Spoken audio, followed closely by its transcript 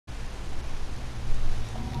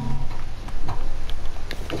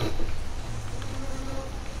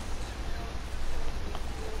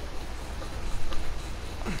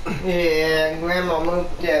Yeah, Grandma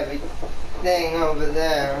moved everything over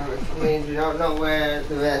there, which means we don't know where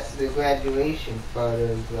the rest of the graduation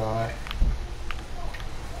photos are.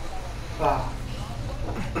 Fuck.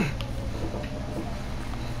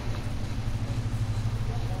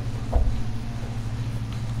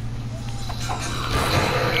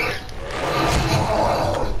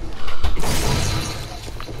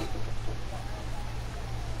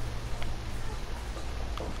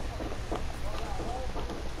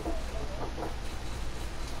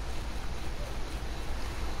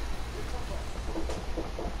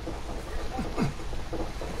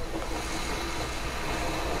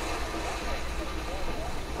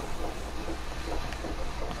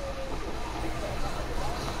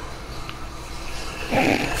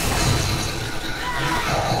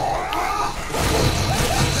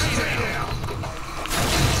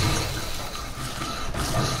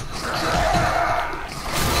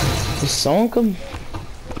 Is someone come?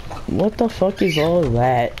 What the fuck is all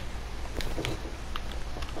that?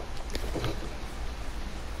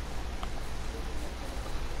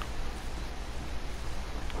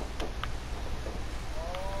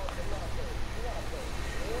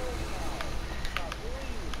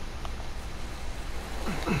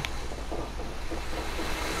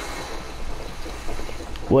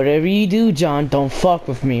 Whatever you do, John, don't fuck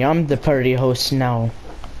with me. I'm the party host now.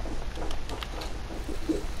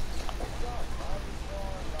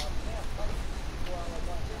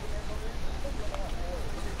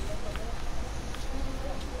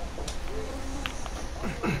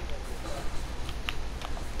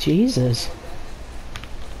 Jesus.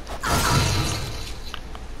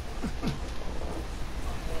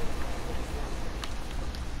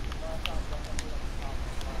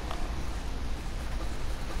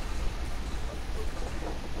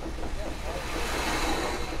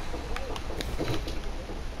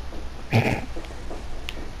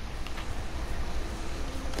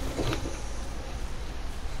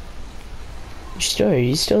 Are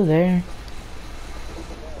you still there?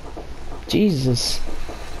 Jesus.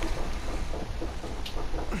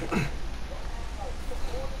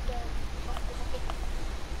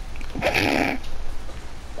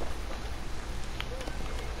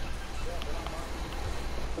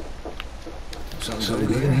 So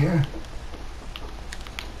good in here?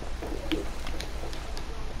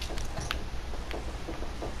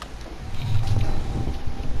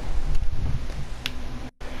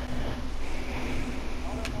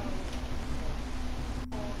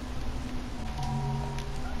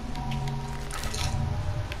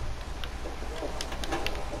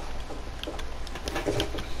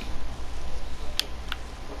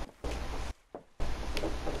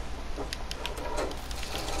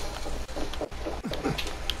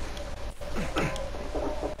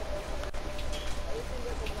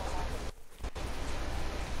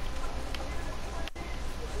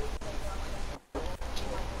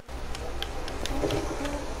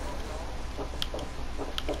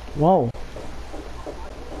 Whoa.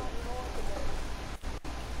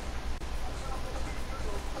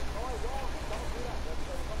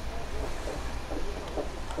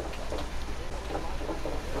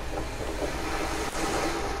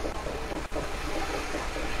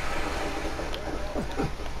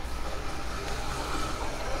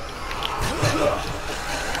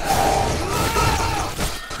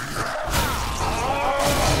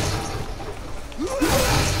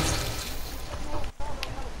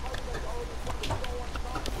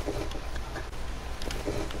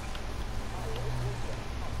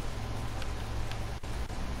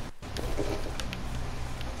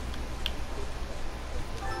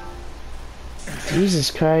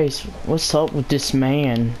 Jesus Christ, what's up with this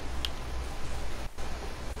man?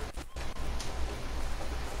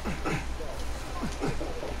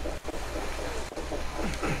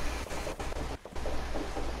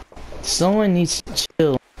 Someone needs to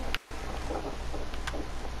chill.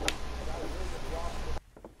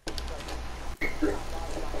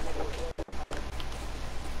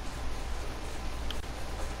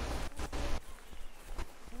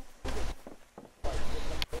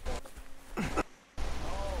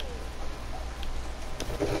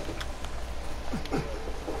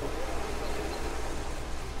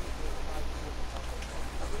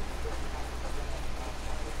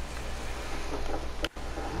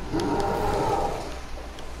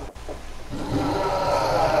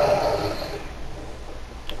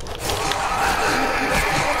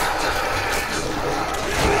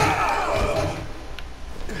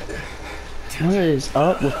 What is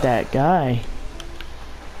up with that guy?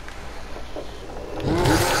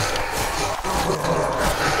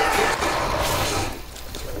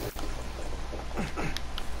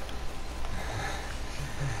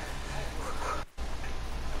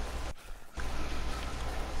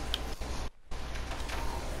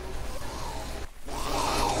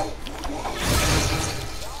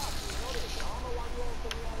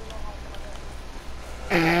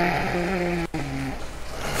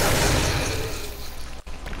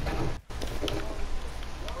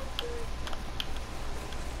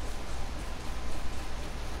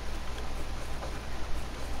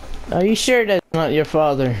 Are you sure that's not your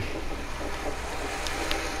father?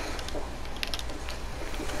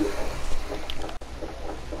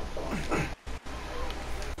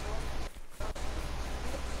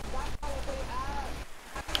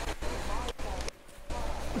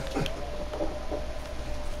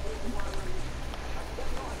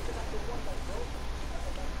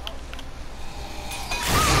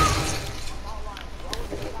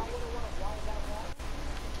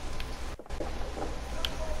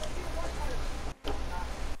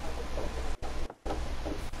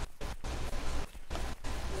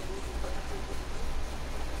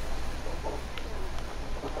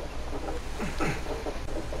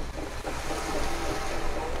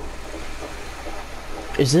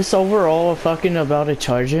 Is this overall fucking about a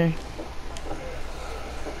charger?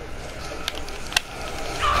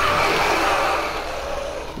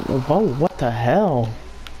 Whoa, what the hell?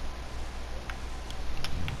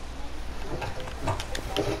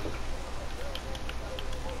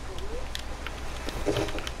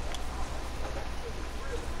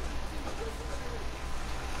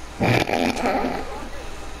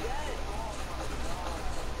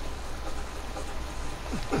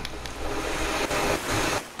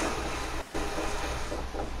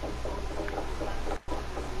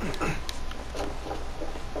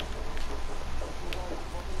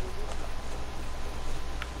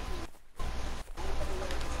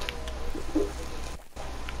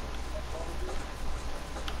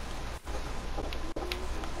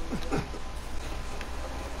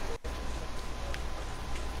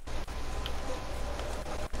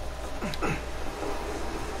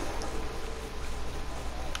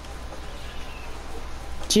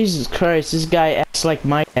 Jesus Christ, this guy acts like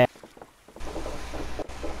my dad.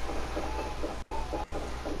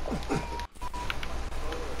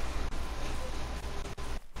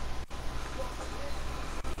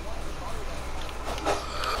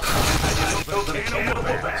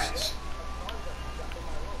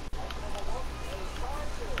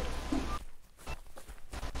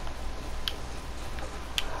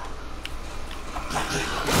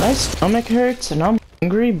 My stomach hurts and I'm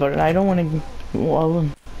hungry, but I don't want to. Well,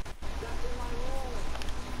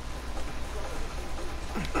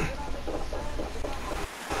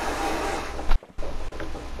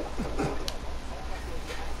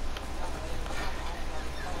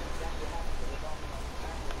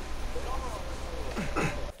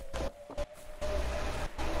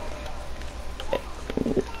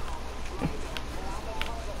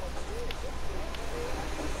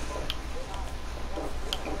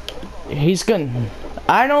 he's gonna.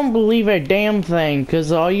 I don't believe a damn thing,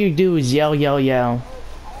 cause all you do is yell, yell, yell.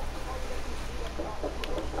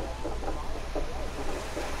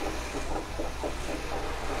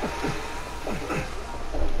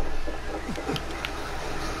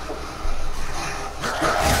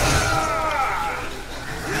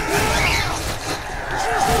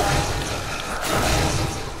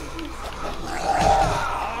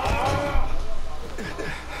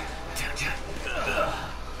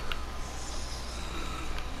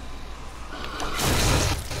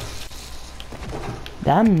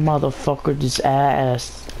 That motherfucker just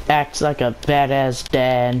acts like a badass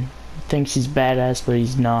dad. Thinks he's badass, but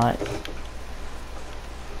he's not.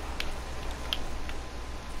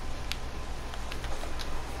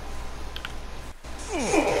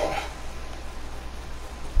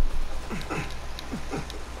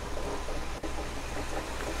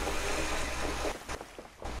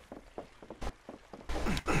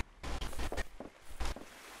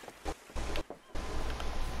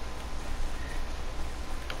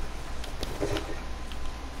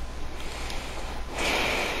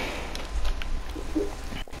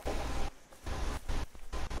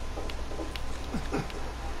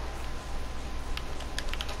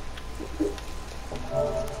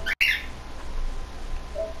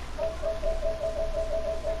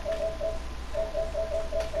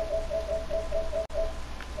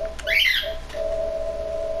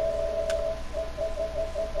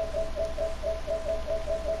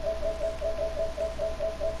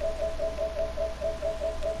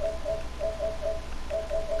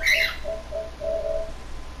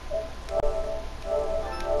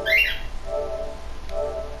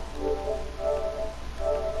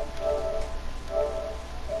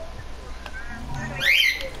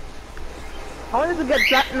 I wanted to get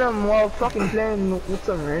platinum while fucking playing with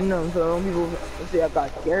some random, so I don't people say I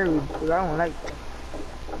got carried, because I don't like that.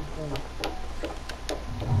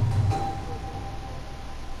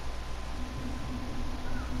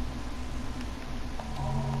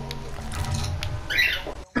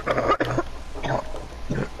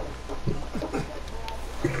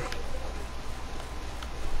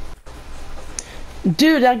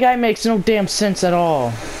 Dude, that guy makes no damn sense at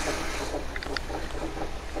all.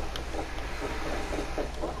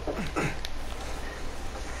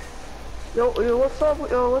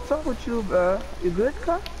 What's up with you, bro? You good,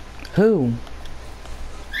 cuz? Who?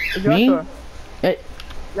 Joshua. Me? Hey,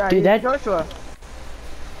 Yeah, dude, that Joshua.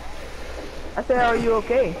 I said, are you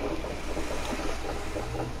okay?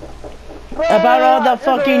 about all the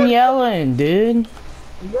fucking yelling, dude.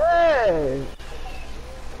 Yeah.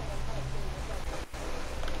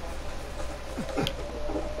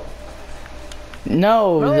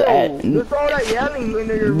 No, No, there's all that yelling in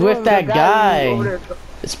your room. with that the guy. over there.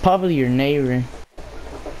 It's probably your neighbor.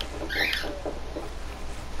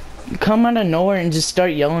 Come out of nowhere and just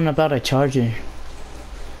start yelling about a charger.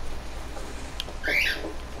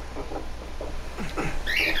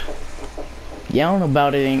 Yelling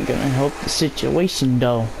about it ain't gonna help the situation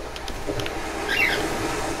though.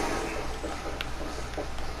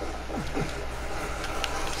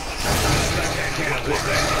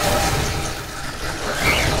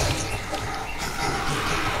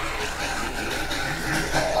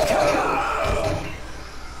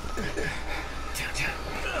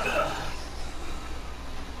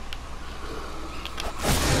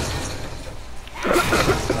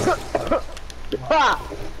 Ha!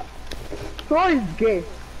 Troy is gay.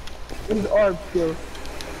 He's orb kill.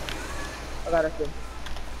 I gotta say.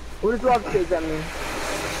 What does orb kill that mean?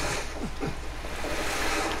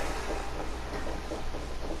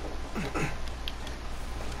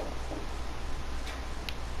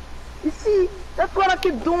 You see, that's what I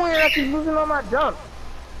keep doing and I keep losing all my jump.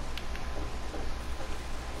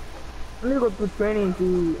 I need to go through training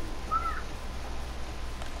to...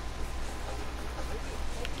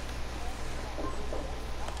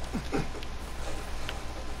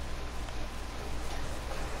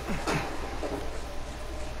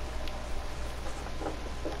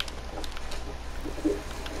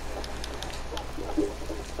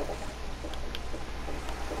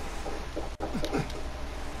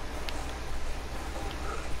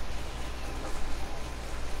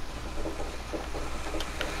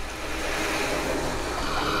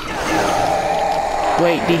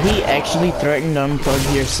 Wait, did he actually threaten to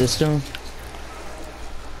unplug your system?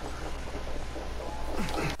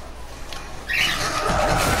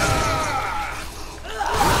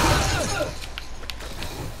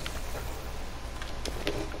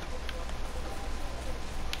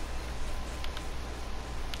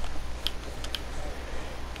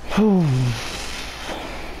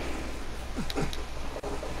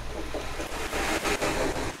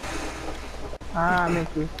 I'm in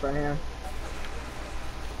free for him.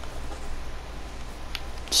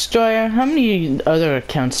 Destroyer, how many other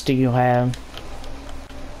accounts do you have?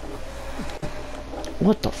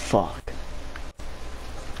 What the fuck?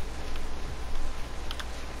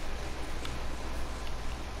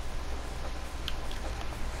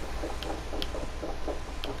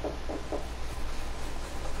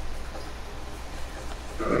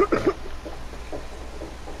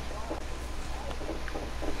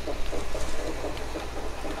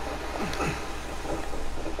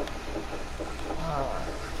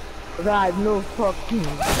 God, no fucking.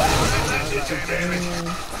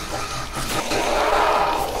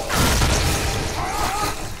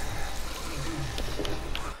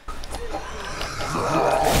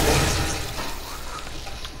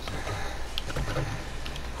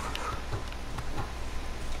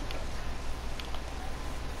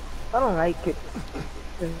 I don't like it.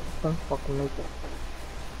 I don't fucking like it.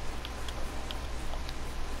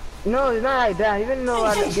 No, it's not like that. Even though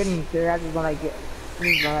I'm getting there, I just don't like it. I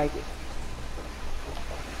just don't like it.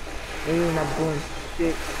 You're not doing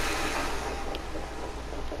shit.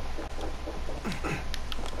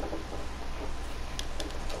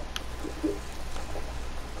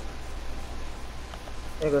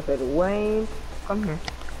 Like I said, Wayne, come here.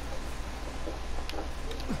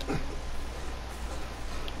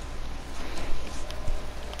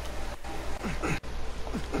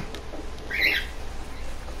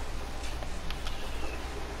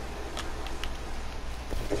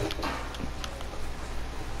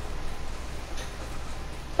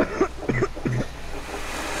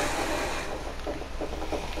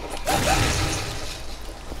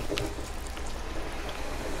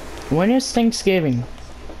 When is Thanksgiving?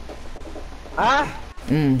 Ah?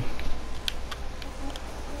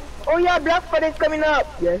 Oh yeah, Black Friday's coming up.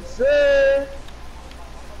 Yes, sir.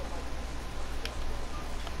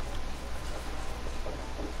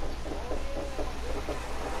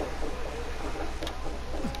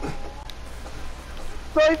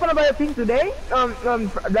 So you wanna buy a thing today?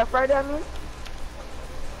 Black Friday, I mean.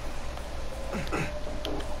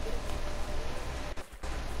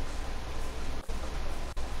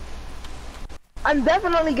 I'm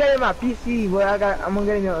definitely getting my PC, but I'm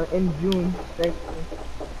gonna get it in June.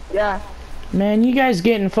 Yeah. Man, you guys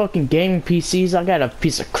getting fucking gaming PCs? I got a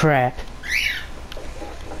piece of crap.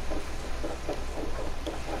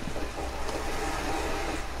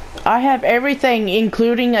 I have everything,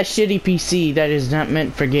 including a shitty PC that is not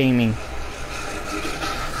meant for gaming.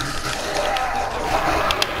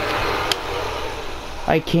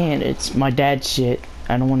 I can't, it's my dad's shit.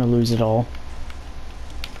 I don't want to lose it all.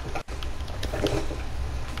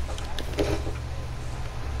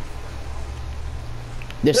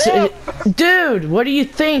 Dude, what do you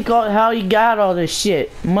think how you got all this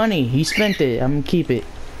shit? Money, he spent it, I'm gonna keep it.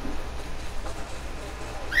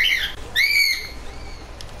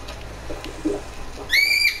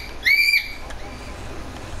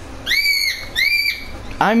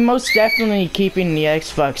 I'm most definitely keeping the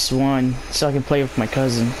Xbox One so I can play with my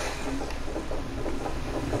cousin.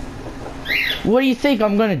 What do you think?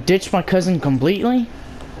 I'm gonna ditch my cousin completely?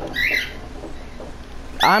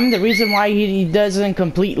 I'm the reason why he doesn't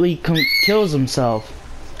completely kills himself.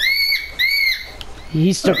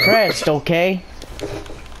 He's depressed, okay?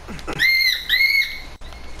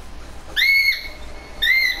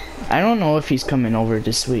 I don't know if he's coming over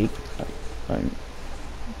this week.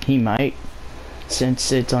 He might.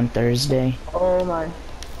 Since it's on Thursday. Oh my.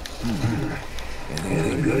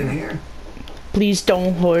 Anything good in here? Please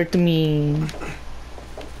don't hurt me.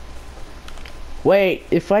 Wait,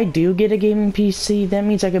 if I do get a gaming PC, that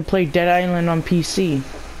means I can play Dead Island on PC.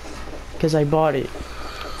 Because I bought it.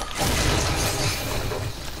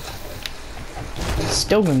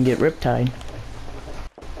 Still gonna get Riptide.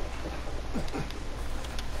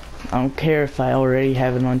 I don't care if I already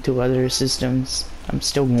have it on 2 other systems. I'm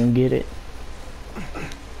still gonna get it.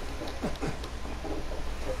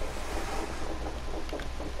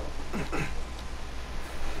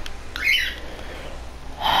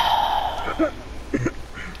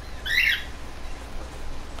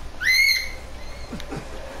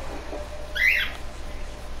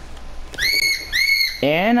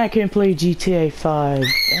 And I can play GTA 5.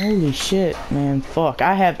 Holy shit, man. Fuck.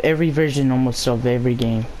 I have every version almost of every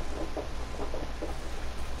game.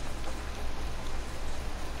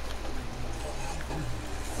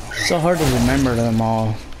 It's so hard to remember them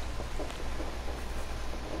all.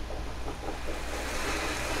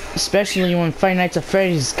 Especially when Five Nights at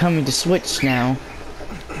Freddy's is coming to Switch now.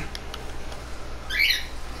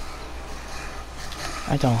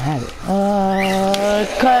 I don't have it.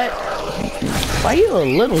 Cut! Why are you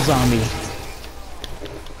a little zombie?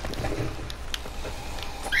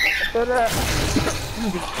 I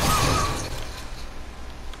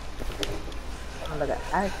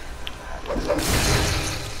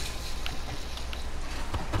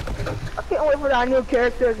can't wait for that new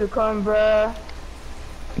character to come, bruh.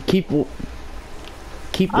 Keep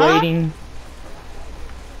waiting.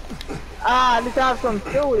 At least I have some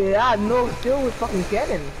skill with it. I have no skill with fucking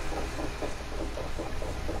cannon.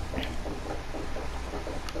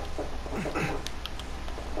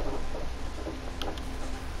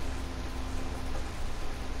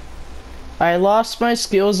 I lost my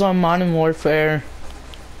skills on Modern Warfare.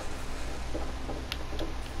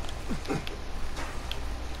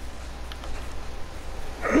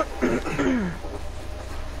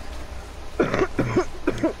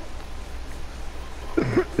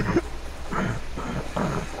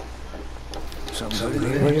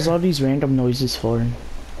 What is all these random noises for?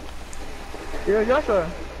 Yo, Joshua.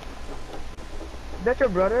 Is that your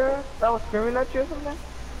brother that was screaming at you or something?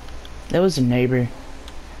 That was a neighbor.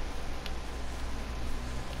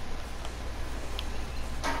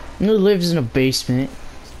 He lives in a basement.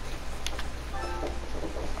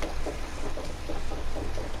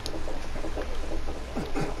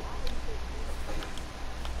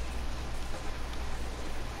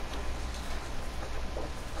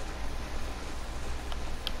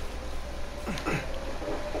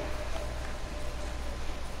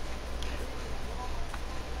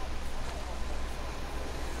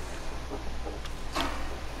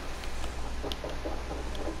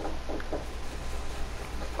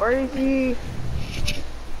 Where is he?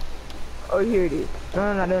 Oh, here it is. No,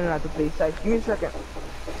 I don't know how to play side. Give me a second.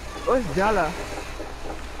 Where's Jala?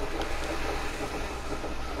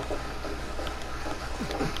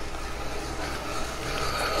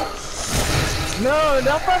 No,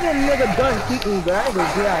 that fucking nigga done keep me, bro. I go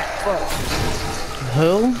yeah, fuck.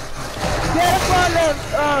 Who? Yeah, that's why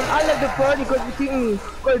I left the party because he keep me.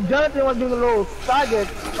 Because Jonathan was doing a little target.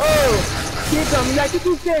 Oh, keep him. He's like, you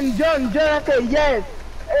keep saying John. I said yes.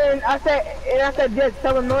 And I said yes,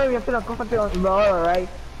 stop annoying me, I'm gonna concentrate on Brawler, right?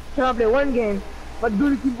 Trying to play one game, but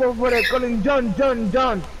do the keep over there calling John.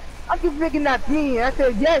 I keep thinking that's me, and I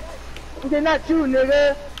said yes. They're not you,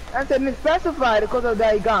 nigga. I said misspecified because of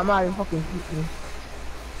that he got mad and fucking kicked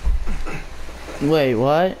me. Wait,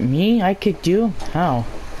 what? Me? I kicked you? How?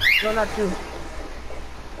 No, not you.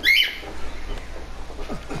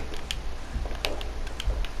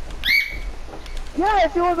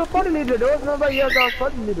 Yes, he was a party leader. There was nobody else that was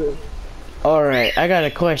party leader. Alright, I got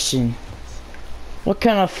a question. What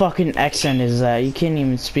kind of fucking accent is that? You can't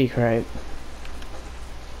even speak right.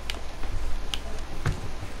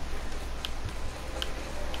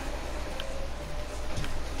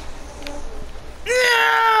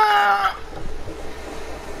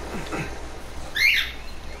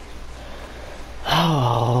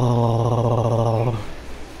 Oh.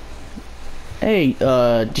 Hey,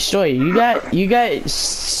 Destroyer, you got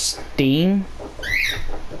Steam?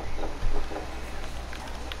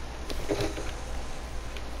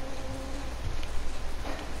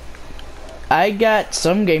 I got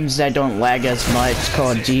some games that don't lag as much,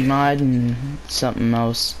 called Gmod and something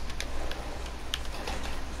else.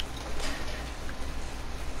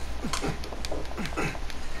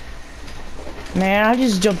 Man, I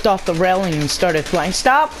just jumped off the railing and started flying.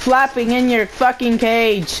 Stop flapping in your fucking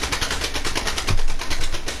cage!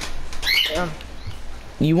 Yeah.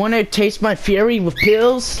 You wanna taste my fury with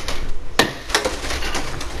pills?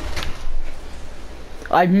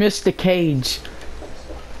 I missed the cage.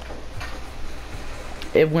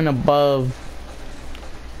 It went above.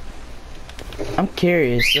 I'm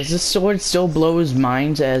curious, does this sword still blow his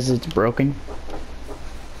mind as it's broken?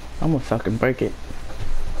 I'm gonna fucking break it.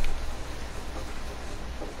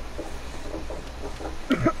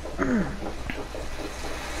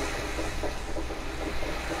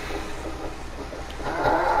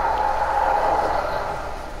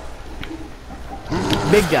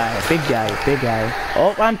 Big guy, big guy, big guy.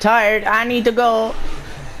 Oh, I'm tired. I need to go.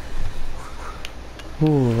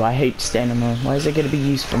 Ooh, I hate stamina. Why is it gonna be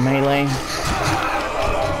used for melee?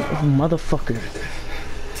 Oh, motherfucker.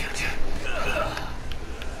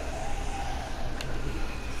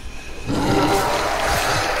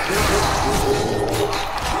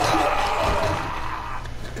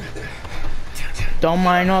 Don't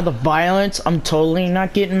mind all the violence. I'm totally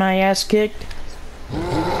not getting my ass kicked.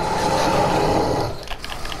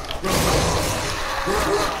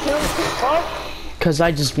 Cause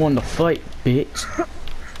I just won the fight, bitch.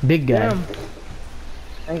 Big guy. Damn.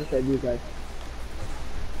 I ain't said you guys.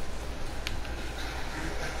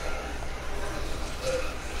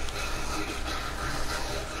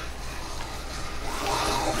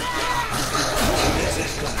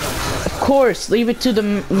 Of course, leave it to the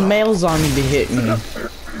male zombie to hit me.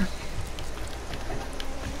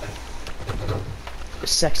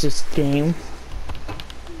 Sexist game.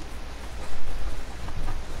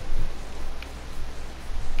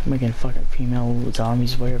 Making fucking female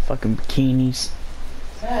zombies wear fucking bikinis.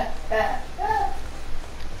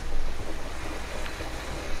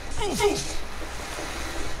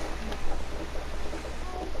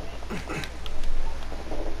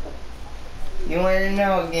 You want to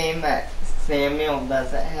know a game that Samuel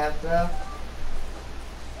doesn't have though?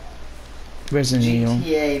 Resident Evil.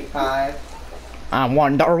 GTA 5. I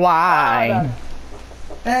wonder why.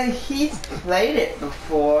 He's played it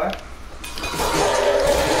before.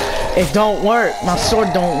 It don't work. My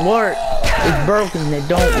sword don't work. It's broken. It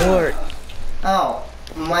don't work. Oh,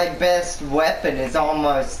 my best weapon is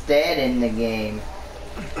almost dead in the game.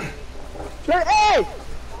 Hey!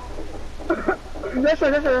 That's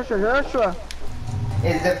right.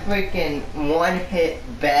 It's a freaking one-hit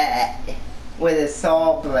bat with a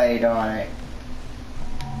saw blade on it.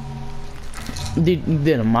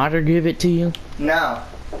 Did a modder give it to you? No.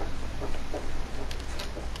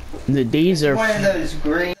 These are one of those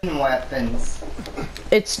green weapons.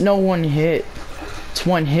 It's no one hit. It's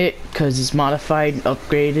one hit because it's modified,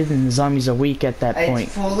 upgraded, and the zombies are weak at that point.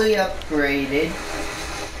 It's fully upgraded.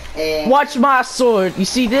 And watch my sword. You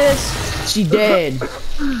see this? She dead.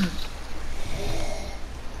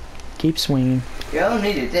 Keep swinging. You don't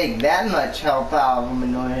need to take that much health out of them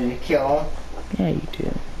in order to kill them. Yeah, you do.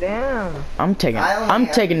 Damn. I'm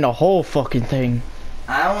taking the whole fucking thing.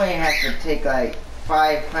 I only have to take like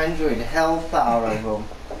 500 health out of them,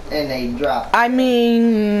 and they drop. I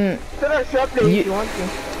mean,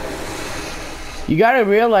 you gotta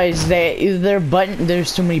realize that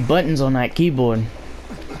there's too many buttons on that keyboard.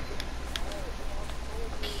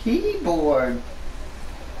 Keyboard.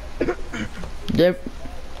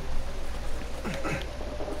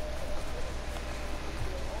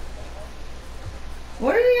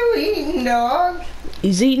 What are you eating, dog?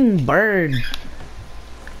 He's eating bird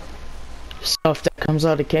stuff that comes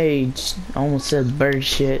out of the cage. I almost said bird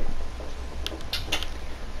shit.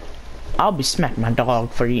 I'll be smacking my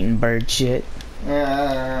dog for eating bird shit.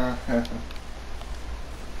 Oh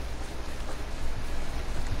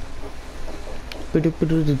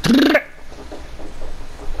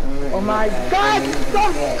my god,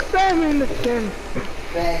 stop spamming the skin.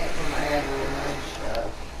 Back from everyone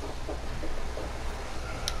shop.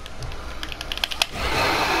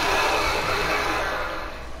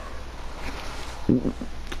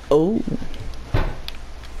 Oh.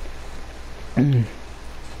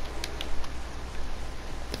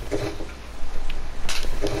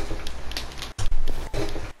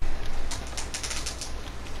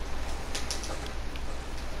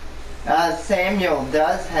 Samuel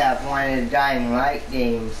does have one of the Dying Light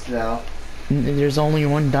games, though. There's only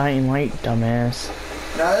one Dying Light, dumbass.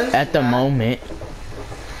 No, there's At the not. moment.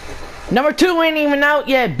 Number 2 ain't even out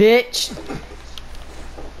yet, bitch.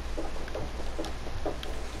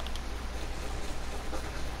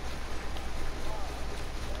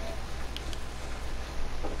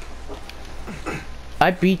 I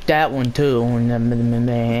beat that one too, and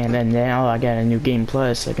now I got a new game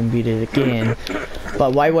plus. I can beat it again.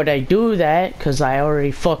 But why would I do that? Cause I already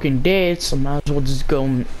fucking did. So might as well just go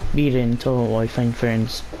and beat it until I find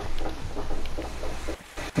friends.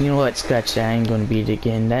 You know what? Scratch that. I ain't gonna beat it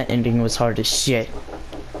again. That ending was hard as shit.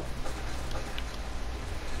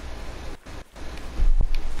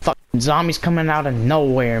 Fucking zombies coming out of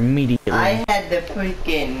nowhere immediately. I had the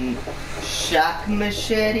freaking shock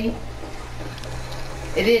machete.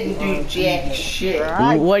 It didn't do jack shit.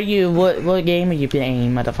 What game are you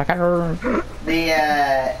playing, motherfucker? The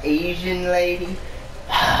Asian lady.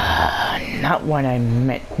 Not what I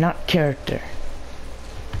meant. Not character.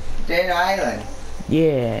 Dead Island.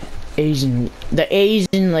 Yeah, Asian. The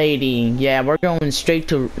Asian lady. Yeah, we're going straight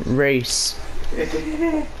to race.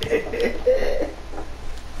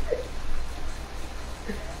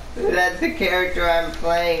 That's the character I'm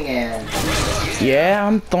playing as. Yeah,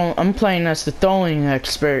 I'm playing as the throwing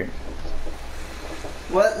expert.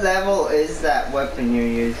 What level is that weapon you're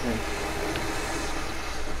using?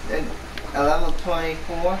 A level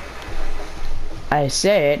 24? I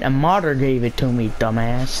said a modder gave it to me,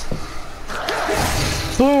 dumbass.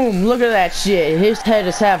 Boom! Look at that shit. His head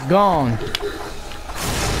is half gone.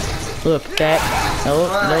 Look at that.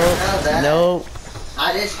 Nope, nope.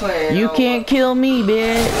 I just want to know. You can't kill me,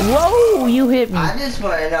 bitch. Whoa! You hit me. I just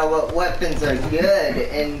want to know what weapons are good,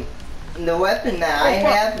 and the weapon that I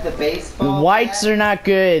have, the baseball. Whites are not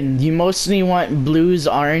good. You mostly want blues,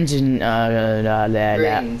 orange, and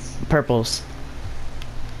Greens. Purples.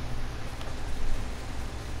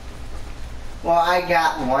 Well, I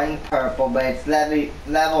got one purple, but it's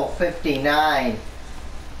level 59.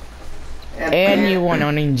 And you want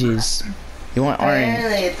oranges. You want orange.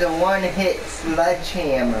 Apparently, it's a one-hit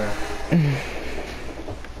sledgehammer.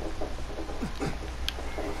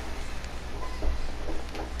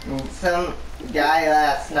 And some guy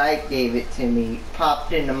last night gave it to me.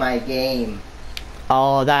 Popped into my game.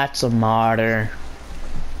 Oh, that's a martyr.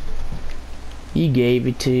 He gave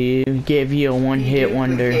it to you. He gave you a one-hit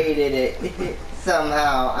wonder. He duplicated it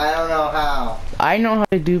somehow. I don't know how. I know how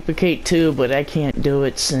to duplicate too, but I can't do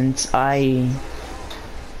it since I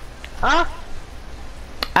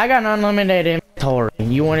got unlimited inventory.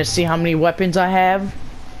 You want to see how many weapons I have?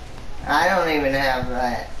 I don't even have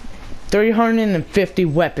that. 350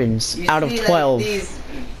 weapons You out of see, 12. Like, these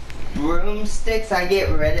broomsticks, I get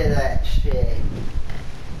rid of that shit.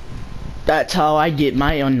 That's how I get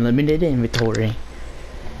my unlimited inventory.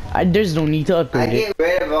 There's no need to I upgrade it. get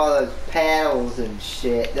rid of all those paddles and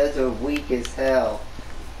shit. Those are weak as hell.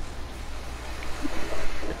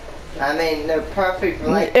 I mean, they're perfect for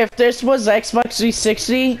like... If this was Xbox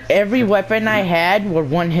 360, every weapon I had would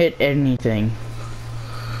one-hit anything.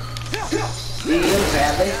 Do you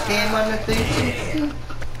have this game on the 360?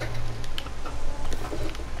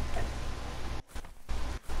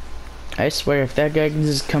 I swear, if that guy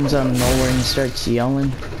just comes out of nowhere and starts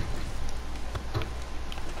yelling.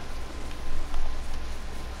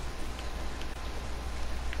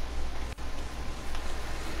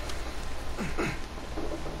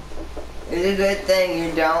 It's a good thing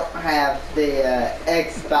you don't have the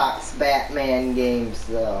Xbox Batman games,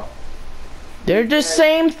 though. They're the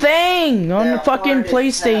same thing on They're the fucking hard as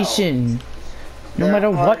PlayStation. No They're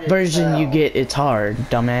matter hard what as version you hell. get, it's hard,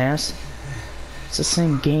 dumbass. It's the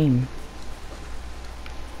same game.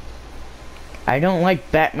 I don't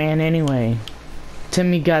like Batman anyway.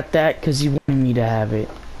 Timmy got that because he wanted me to have it.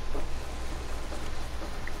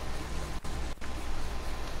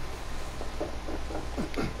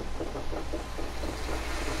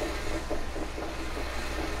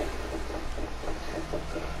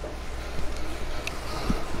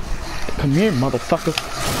 Come here, motherfucker.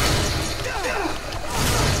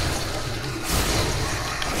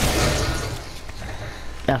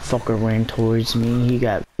 fucker ran towards me. He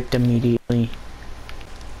got ripped immediately.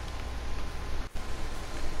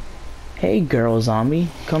 Hey girl zombie,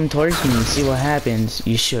 come towards me and see what happens.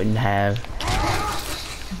 You shouldn't have.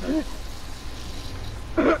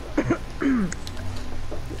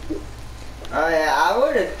 Oh yeah, I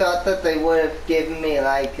would have thought that they would have given me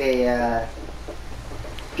like a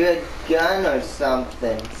good gun or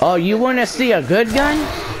something. Oh, you want to see a good gun?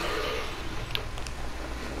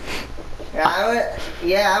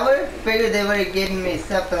 Yeah, I would have figured they would have given me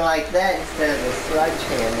something like that instead of a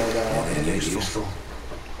sledgehammer though. Useful.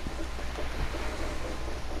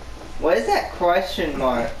 What is that question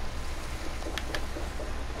mark?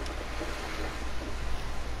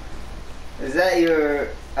 Is that your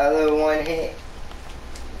other one hit?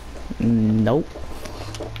 Nope.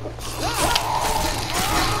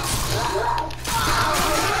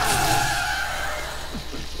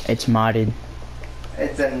 It's modded.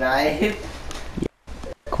 It's a knife?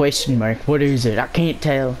 Question mark. What is it? I can't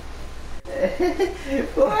tell. Why the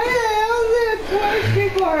hell is it a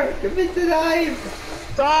question mark if it's a knife?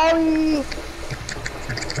 Sorry.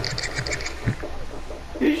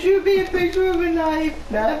 It should be a picture of a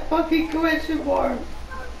knife, not a fucking question mark.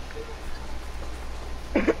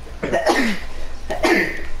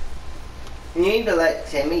 You need to let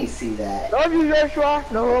Timmy see that. Love you, Joshua.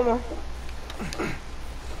 No homo.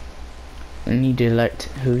 I need to let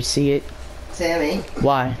who see it? Timmy,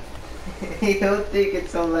 Why? you don't think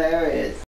it's hilarious.